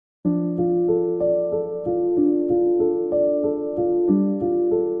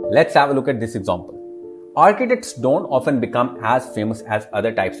Let's have a look at this example. Architects don't often become as famous as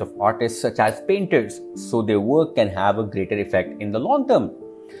other types of artists such as painters, so their work can have a greater effect in the long term.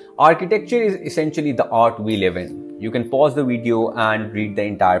 Architecture is essentially the art we live in. You can pause the video and read the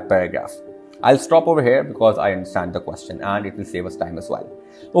entire paragraph. I'll stop over here because I understand the question and it will save us time as well.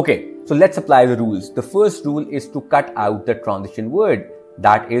 Okay, so let's apply the rules. The first rule is to cut out the transition word,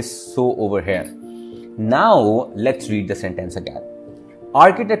 that is so over here. Now let's read the sentence again.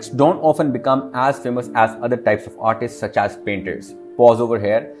 Architects don't often become as famous as other types of artists such as painters. Pause over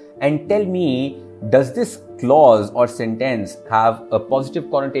here and tell me, does this clause or sentence have a positive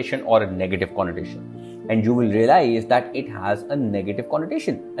connotation or a negative connotation? And you will realize that it has a negative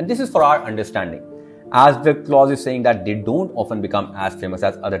connotation. And this is for our understanding. As the clause is saying that they don't often become as famous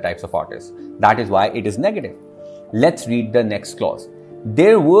as other types of artists. That is why it is negative. Let's read the next clause.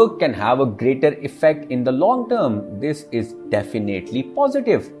 Their work can have a greater effect in the long term. This is definitely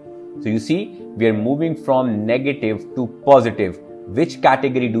positive. So you see, we are moving from negative to positive. Which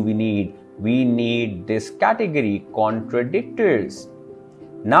category do we need? We need this category, contradictors.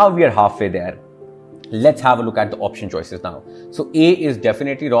 Now we are halfway there. Let's have a look at the option choices now. So A is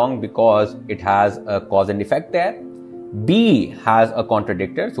definitely wrong because it has a cause and effect there. B has a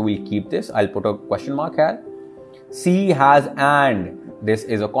contradictor, so we'll keep this. I'll put a question mark here. C has and. This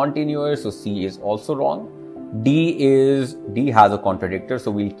is a continuous, so C is also wrong. D has a contradictor, so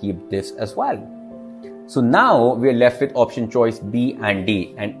we'll keep this as well. So now we are left with option choice B and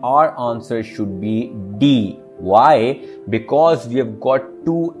D, and our answer should be D. Why? Because we have got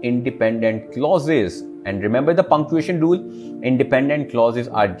two independent clauses. And remember the punctuation rule? Independent clauses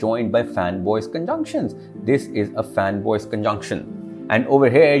are joined by fan voice conjunctions. This is a fan voice conjunction. And over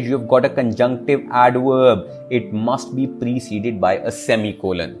here, you have got a conjunctive adverb. It must be preceded by a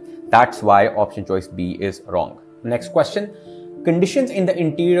semicolon. That's why option choice B is wrong. Next question. Conditions in the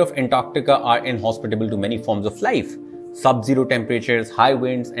interior of Antarctica are inhospitable to many forms of life. Sub-zero temperatures, high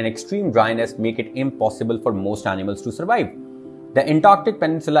winds, and extreme dryness make it impossible for most animals to survive. The Antarctic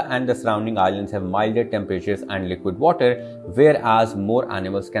Peninsula and the surrounding islands have milder temperatures and liquid water, whereas more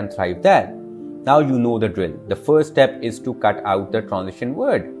animals can thrive there. Now you know the drill. The first step is to cut out the transition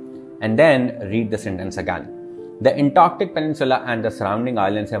word and then read the sentence again. The Antarctic Peninsula and the surrounding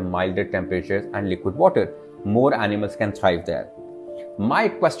islands have milder temperatures and liquid water. More animals can thrive there. My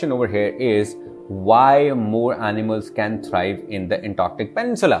question over here is, why more animals can thrive in the Antarctic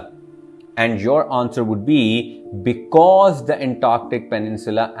Peninsula? And your answer would be because the Antarctic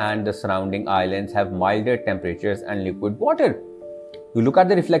Peninsula and the surrounding islands have milder temperatures and liquid water. You look at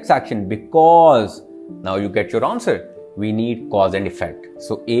the reflex action, because. Now you get your answer. We need cause and effect.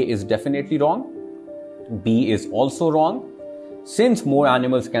 So A is definitely wrong. B is also wrong. Since more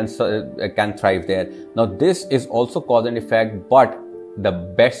animals can thrive there. Now this is also cause and effect, but the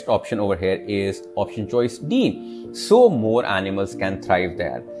best option over here is option choice D. So more animals can thrive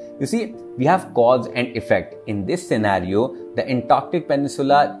there. You see, we have cause and effect. In this scenario, the Antarctic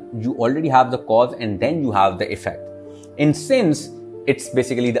Peninsula, you already have the cause and then you have the effect. In since, it's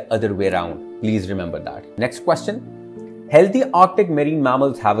basically the other way around. Please remember that. Next question. Healthy Arctic marine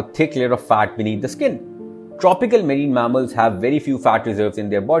mammals have a thick layer of fat beneath the skin. Tropical marine mammals have very few fat reserves in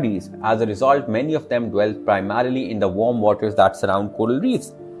their bodies. As a result, many of them dwell primarily in the warm waters that surround coral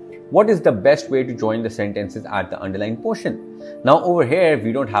reefs. What is the best way to join the sentences at the underlined portion? Now over here,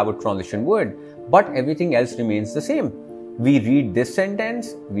 we don't have a transition word, but everything else remains the same. We read this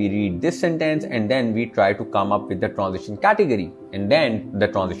sentence, and then we try to come up with the transition category and then the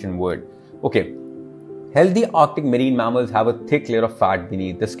transition word. Okay. Healthy Arctic marine mammals have a thick layer of fat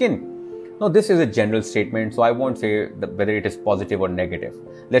beneath the skin. Now this is a general statement, so I won't say whether it is positive or negative.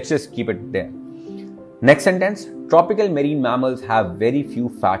 Let's just keep it there. Next sentence. Tropical marine mammals have very few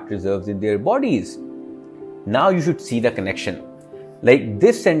fat reserves in their bodies. Now you should see the connection. Like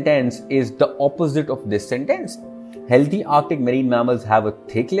this sentence is the opposite of this sentence. Healthy Arctic marine mammals have a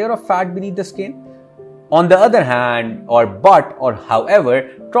thick layer of fat beneath the skin. On the other hand, however,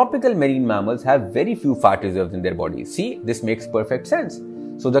 tropical marine mammals have very few fat reserves in their bodies. See, this makes perfect sense.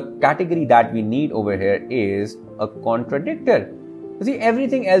 So the category that we need over here is a contradictor. You see,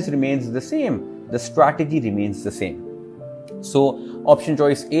 everything else remains the same. The strategy remains the same. So option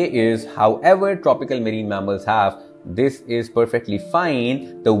choice A is, however, tropical marine mammals have. This is perfectly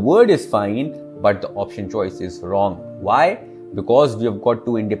fine. The word is fine, but the option choice is wrong. Why? Because we have got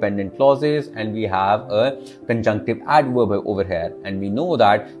two independent clauses and we have a conjunctive adverb over here. And we know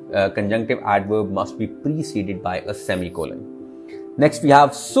that conjunctive adverb must be preceded by a semicolon. Next, we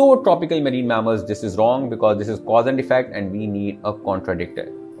have so tropical marine mammals. This is wrong because this is cause and effect and we need a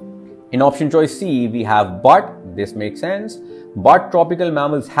contradictor. In option choice C, we have but. This makes sense. But tropical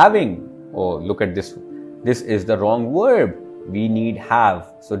mammals having, oh, look at this. This is the wrong verb. We need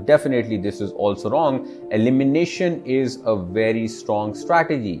have. So definitely this is also wrong. Elimination is a very strong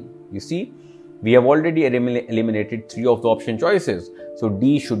strategy. You see, we have already eliminated 3 of the option choices. So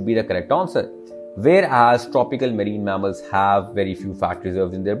D should be the correct answer. Whereas tropical marine mammals have very few fat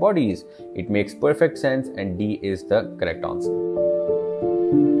reserves in their bodies. It makes perfect sense and D is the correct answer.